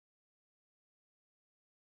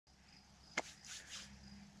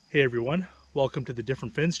Hey everyone, welcome to the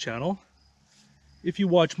Different Fins channel. If you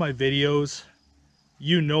watch my videos,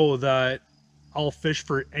 you know that I'll fish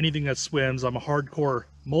for anything that swims. I'm a hardcore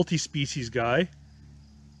multi-species guy,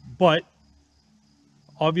 but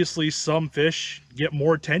obviously some fish get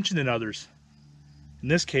more attention than others. In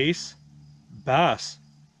this case, bass.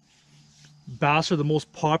 Bass are the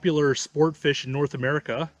most popular sport fish in North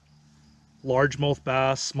America. Largemouth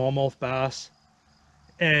bass, smallmouth bass,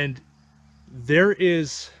 and there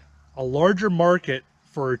is a larger market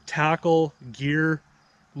for tackle, gear,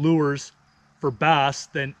 lures for bass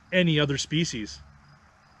than any other species.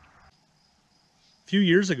 A few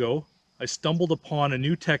years ago, I stumbled upon a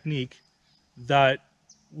new technique that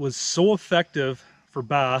was so effective for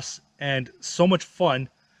bass and so much fun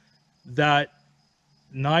that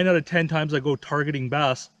 9 out of 10 times I go targeting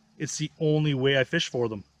bass, it's the only way I fish for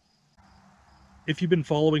them. If you've been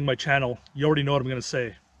following my channel, you already know what I'm going to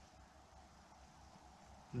say.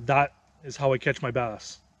 That is how I catch my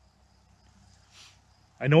bass.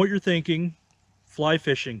 I know what you're thinking, fly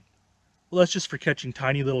fishing. Well, that's just for catching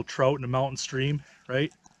tiny little trout in a mountain stream, right?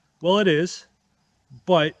 Well, it is,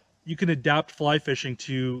 but you can adapt fly fishing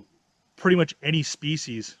to pretty much any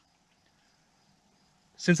species.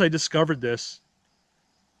 Since I discovered this,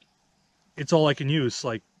 it's all I can use.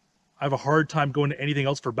 Like, I have a hard time going to anything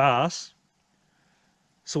else for bass.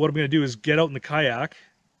 So what I'm going to do is get out in the kayak,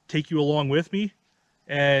 take you along with me,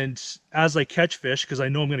 and as I catch fish, because I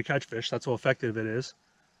know I'm going to catch fish, that's how effective it is,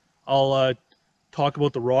 I'll talk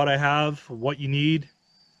about the rod I have, what you need,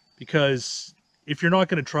 because if you're not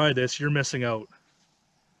going to try this, you're missing out.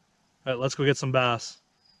 All right, let's go get some bass.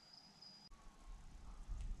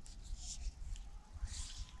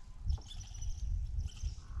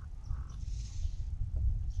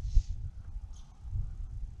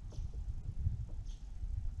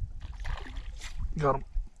 Got him.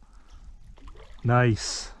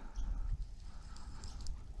 Nice.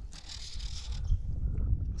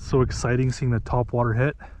 So exciting seeing the top water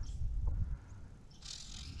hit.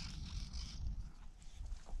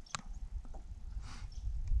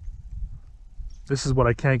 This is what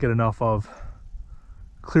I can't get enough of.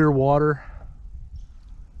 Clear water,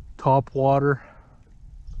 top water,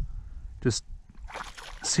 just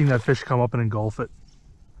seeing that fish come up and engulf it.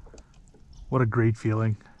 What a great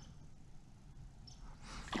feeling.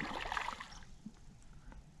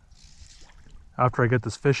 After I get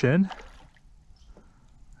this fish in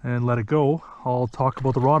and let it go, I'll talk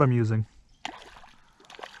about the rod I'm using.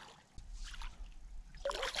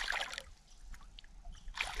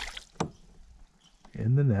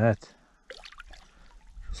 In the net,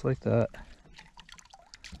 just like that.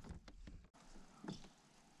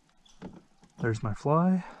 There's my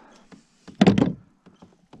fly.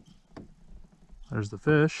 There's the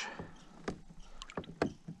fish.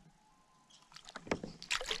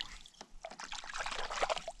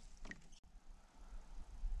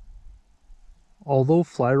 Although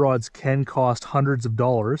fly rods can cost hundreds of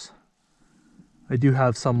dollars, I do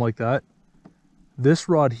have some like that. This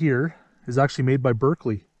rod here is actually made by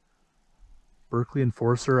Berkley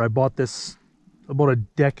Enforcer. I bought this about a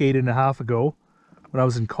decade and a half ago when I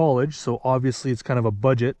was in college, so obviously it's kind of a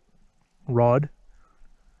budget rod.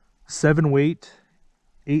 7 weight,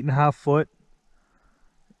 8.5 foot,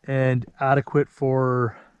 and adequate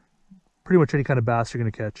for pretty much any kind of bass you're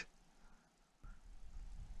going to catch.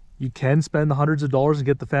 You can spend the hundreds of dollars and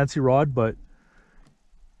get the fancy rod, but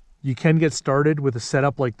you can get started with a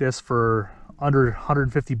setup like this for under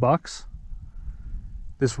 150 bucks.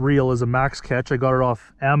 This reel is a max catch. I got it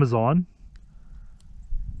off Amazon.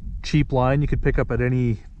 Cheap line you could pick up at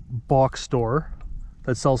any box store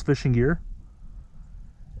that sells fishing gear.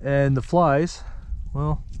 And the flies,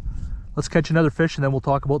 well, let's catch another fish and then we'll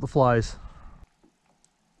talk about the flies.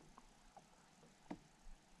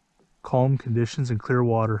 Calm conditions and clear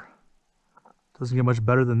water. Doesn't get much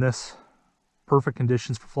better than this. Perfect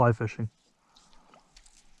conditions for fly fishing.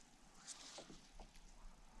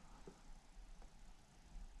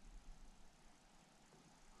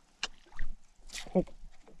 Oh.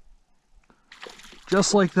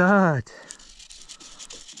 Just like that.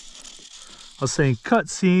 I was saying cut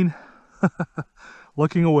scene.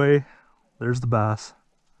 Looking away. There's the bass.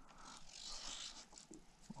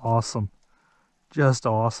 Awesome. Just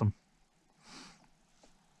awesome.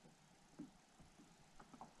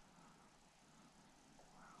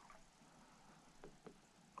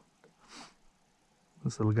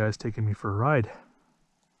 This little guy's taking me for a ride.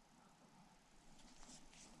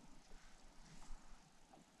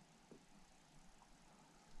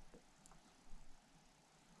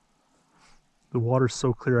 The water's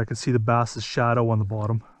so clear I can see the bass's shadow on the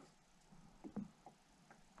bottom.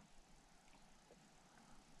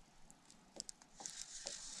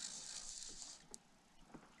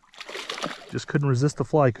 Just couldn't resist the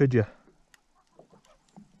fly, could you?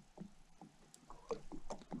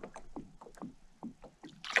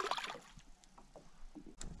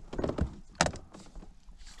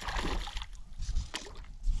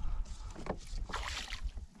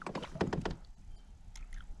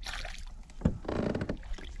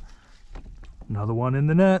 Another one in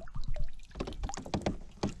the net.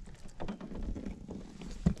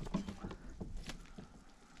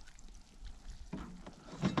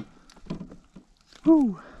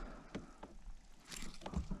 Woo.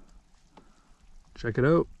 Check it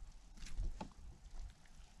out.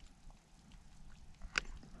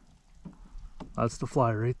 That's the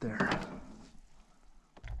fly right there.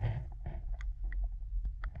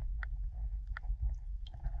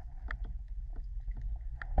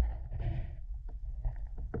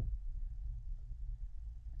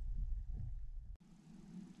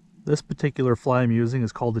 This particular fly I'm using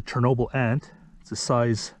is called the Chernobyl ant. It's a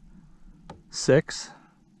size 6.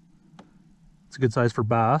 It's a good size for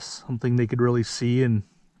bass, something they could really see and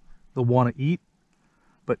they'll want to eat.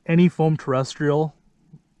 But any foam terrestrial,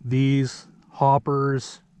 these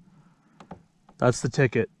hoppers, that's the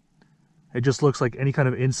ticket. It just looks like any kind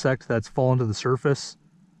of insect that's fallen to the surface,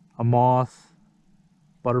 a moth,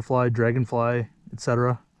 butterfly, dragonfly,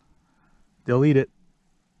 etc. They'll eat it.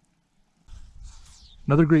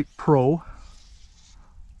 Another great pro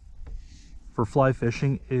for fly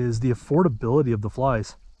fishing is the affordability of the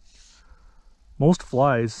flies. Most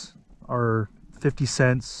flies are 50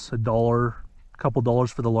 cents, $1, a couple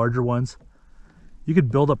dollars for the larger ones. You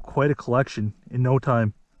could build up quite a collection in no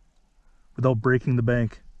time without breaking the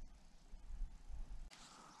bank.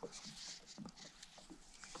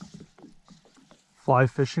 Fly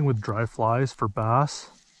fishing with dry flies for bass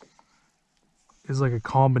is like a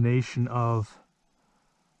combination of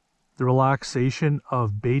the relaxation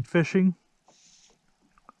of bait fishing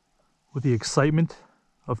with the excitement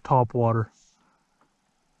of top water,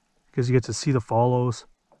 because you get to see the follows,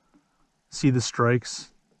 see the strikes.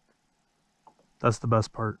 That's the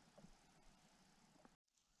best part.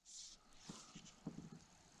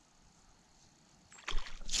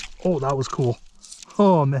 Oh, that was cool.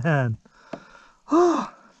 Oh man.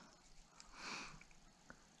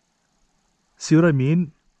 See what I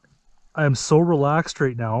mean? I am so relaxed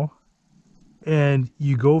right now, and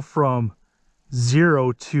you go from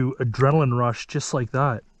 0 to adrenaline rush just like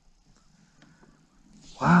that.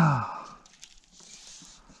 Wow.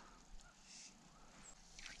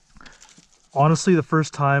 Honestly, the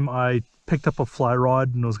first time I picked up a fly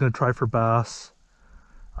rod and was going to try for bass,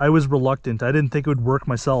 I was reluctant. I didn't think it would work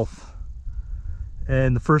myself.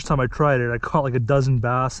 And the first time I tried it, I caught like a dozen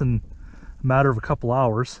bass in a matter of a couple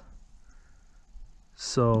hours.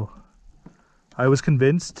 So I was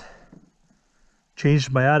convinced,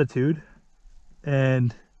 changed my attitude,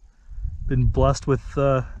 and been blessed with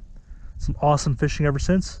some awesome fishing ever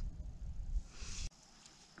since.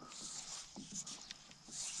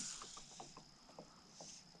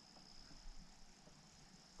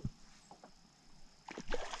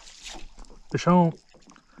 Fish on.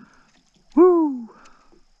 Woo!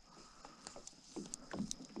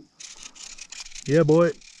 Yeah,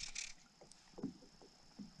 boy.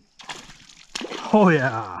 Oh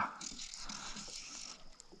yeah.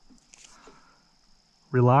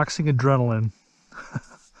 Relaxing adrenaline.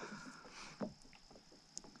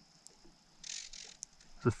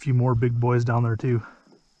 There's a few more big boys down there too.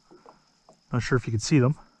 Not sure if you can see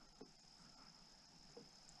them.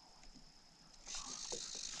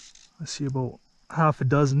 I see about half a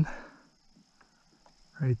dozen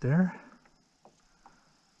right there.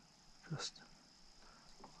 Just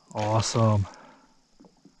awesome.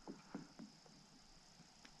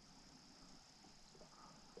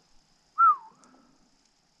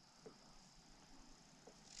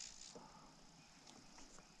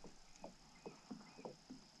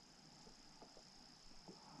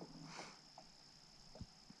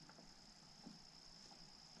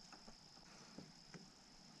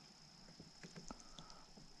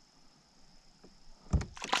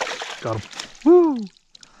 Got him. Woo!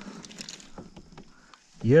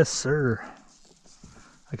 Yes, sir.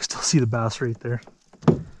 I can still see the bass right there.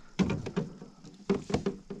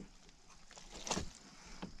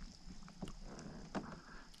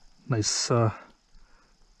 Nice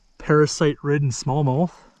parasite-ridden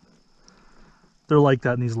smallmouth. They're like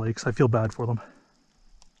that in these lakes. I feel bad for them.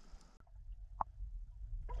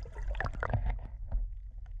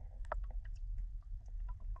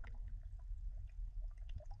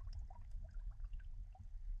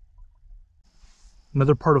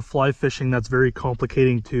 Another part of fly fishing that's very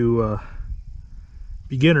complicating to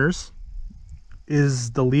beginners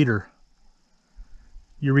is the leader.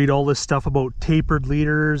 you read all this stuff about tapered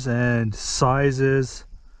leaders and sizes.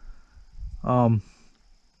 The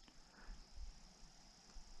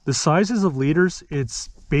sizes of leaders, it's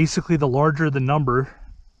basically the larger the number,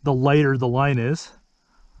 the lighter the line is.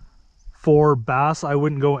 For bass, I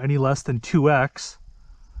wouldn't go any less than 2x.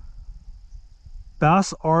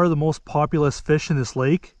 Bass are the most populous fish in this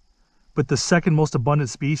lake, but the second most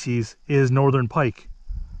abundant species is northern pike.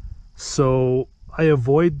 So I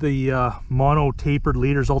avoid the mono tapered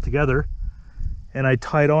leaders altogether, and I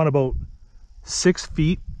tied on about 6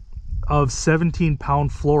 feet of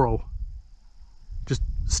 17-pound fluoro, just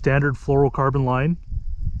standard fluorocarbon line,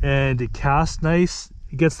 and it casts nice,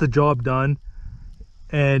 it gets the job done.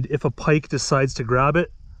 And if a pike decides to grab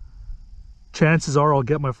it, chances are I'll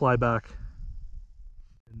get my fly back.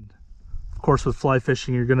 And of course, with fly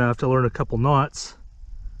fishing, you're gonna have to learn a couple knots.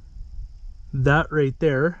 That right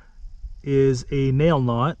there is a nail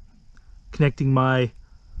knot connecting my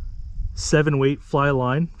 7-weight fly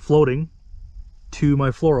line floating to my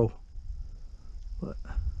fluoro. But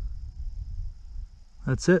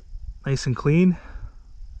that's it, nice and clean.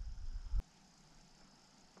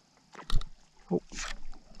 Oh,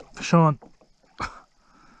 fish on. Of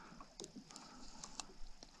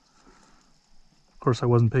course, I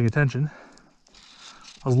wasn't paying attention.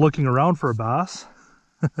 I was looking around for a bass.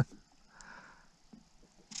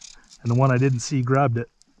 And the one I didn't see grabbed it.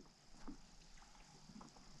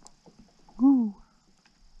 Woo.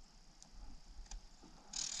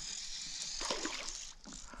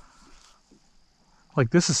 Like,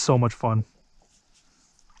 this is so much fun.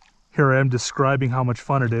 Here I am describing how much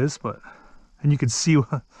fun it is, and you can see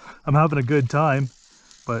I'm having a good time,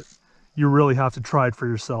 but you really have to try it for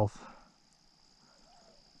yourself.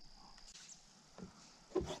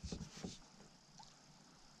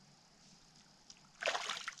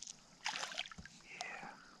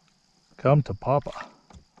 Come to Papa.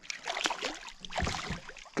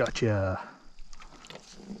 Gotcha.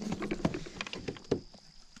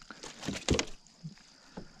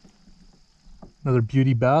 Another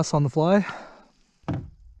beauty bass on the fly.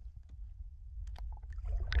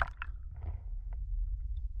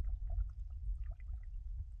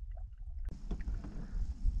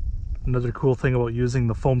 Another cool thing about using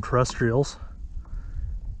the foam terrestrials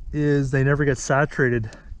is they never get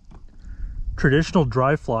saturated. Traditional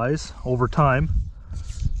dry flies over time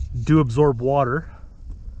do absorb water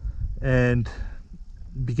and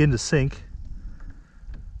begin to sink,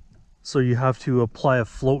 so you have to apply a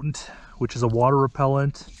floatant, which is a water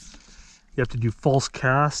repellent. You have to do false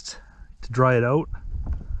cast to dry it out,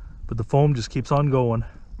 but the foam just keeps on going.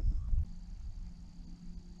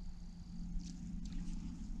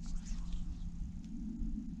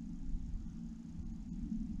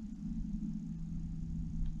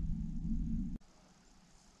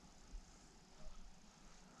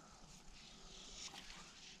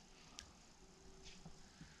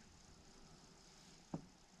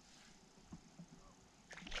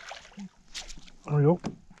 There we go.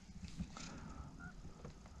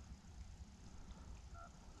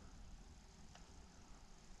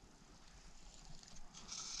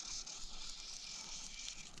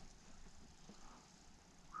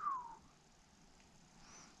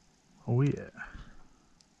 Oh yeah.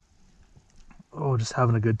 Oh, just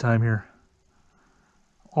having a good time here.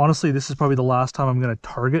 Honestly, this is probably the last time I'm going to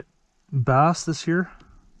target bass this year.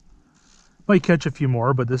 Might catch a few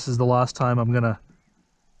more, but this is the last time I'm going to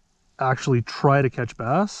actually try to catch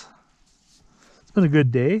bass. It's been a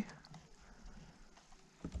good day.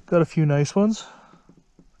 Got a few nice ones.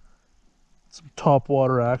 Some top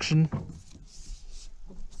water action.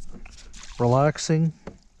 Relaxing.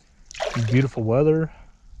 Beautiful weather.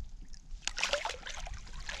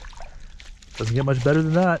 Doesn't get much better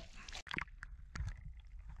than that.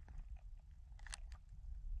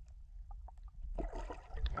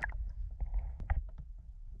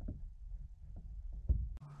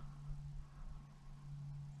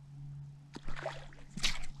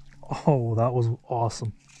 Oh, that was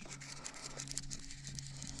awesome.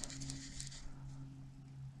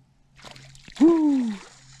 Woo!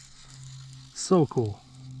 So cool.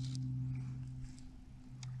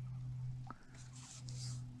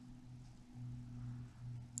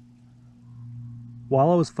 While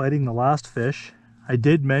I was fighting the last fish, I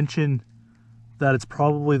did mention that it's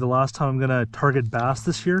probably the last time I'm going to target bass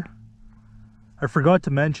this year. I forgot to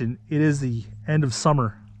mention, it is the end of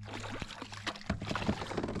summer.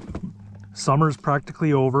 Summer's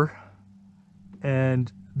practically over,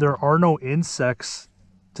 and there are no insects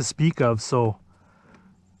to speak of, so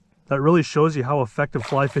that really shows you how effective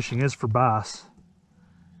fly fishing is for bass.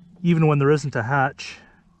 Even when there isn't a hatch,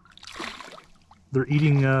 they're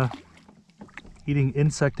eating eating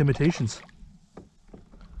insect imitations.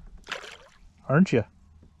 Aren't you?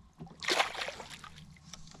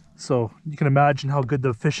 So you can imagine how good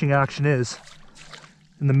the fishing action is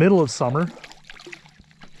in the middle of summer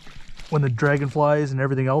when the dragonflies and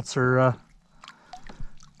everything else are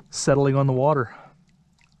settling on the water.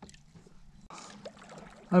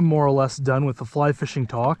 I'm more or less done with the fly fishing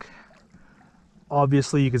talk.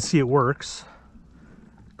 Obviously you can see it works.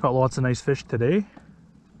 Caught lots of nice fish today,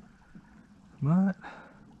 but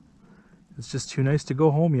it's just too nice to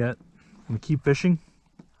go home yet. I'm gonna keep fishing.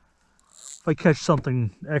 If I catch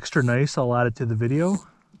something extra nice, I'll add it to the video,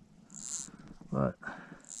 but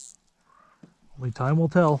only time will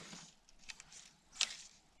tell.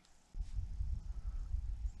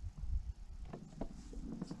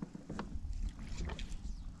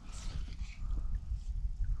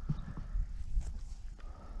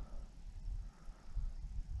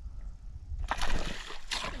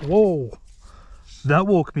 Whoa, that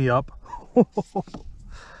woke me up.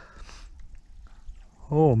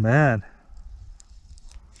 Oh man,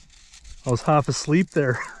 I was half asleep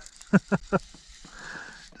there.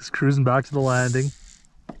 Just cruising back to the landing.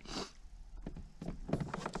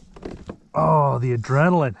 Oh, the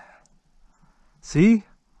adrenaline. See?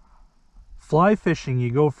 Fly fishing,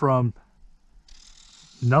 you go from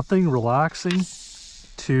nothing, relaxing,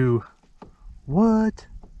 to what?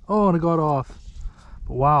 Oh, and it got off.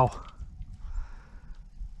 But wow.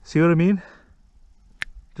 See what I mean?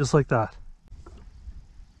 Just like that.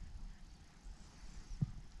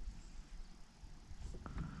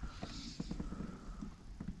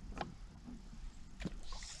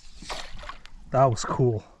 That was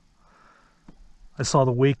cool. I saw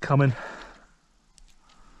the wake coming.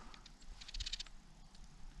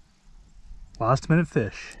 Last minute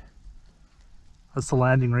fish. That's the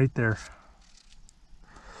landing right there.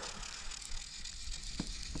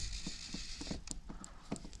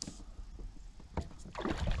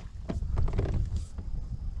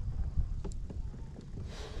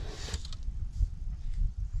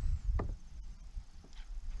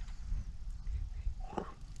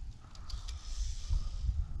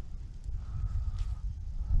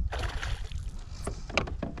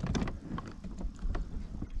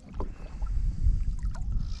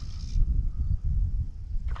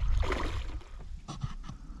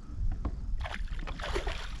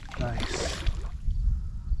 Nice.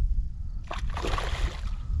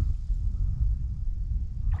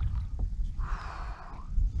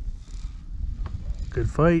 Good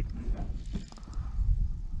fight.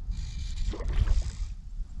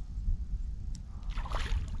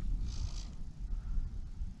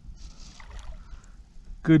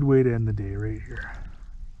 Good way to end the day right here.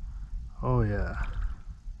 Oh yeah.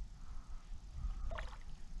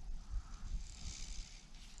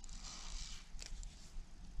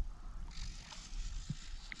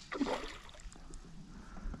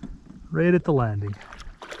 Right at the landing.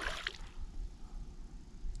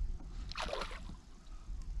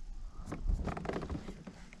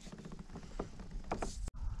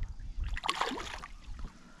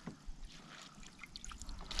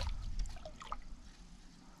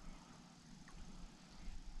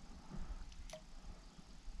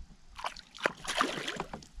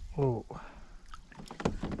 Oh.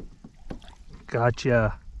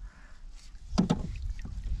 Gotcha.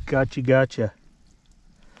 Gotcha.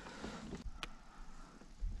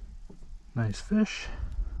 Nice fish.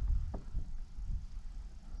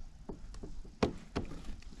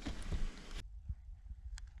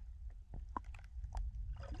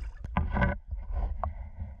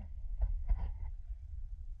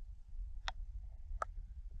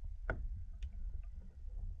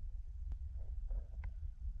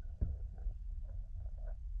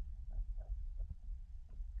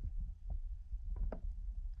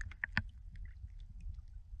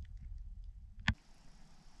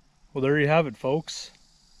 Well, there you have it, folks.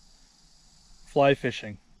 Fly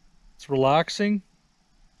fishing. It's relaxing,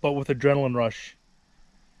 but with adrenaline rush.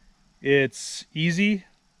 It's easy,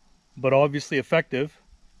 but obviously effective.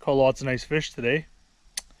 Caught lots of nice fish today.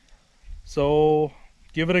 So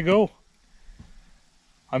give it a go.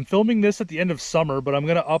 I'm filming this at the end of summer, but I'm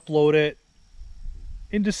going to upload it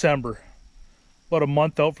in December. About a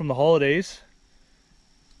month out from the holidays.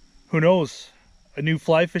 Who knows? A new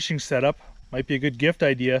fly fishing setup might be a good gift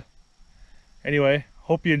idea. Anyway,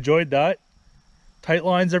 hope you enjoyed that. Tight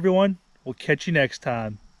lines, everyone. We'll catch you next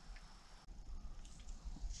time.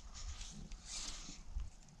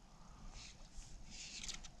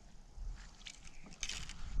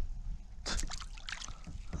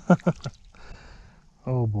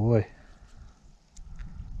 Oh boy.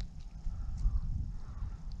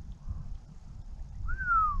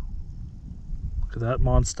 Look at that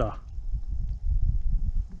monster.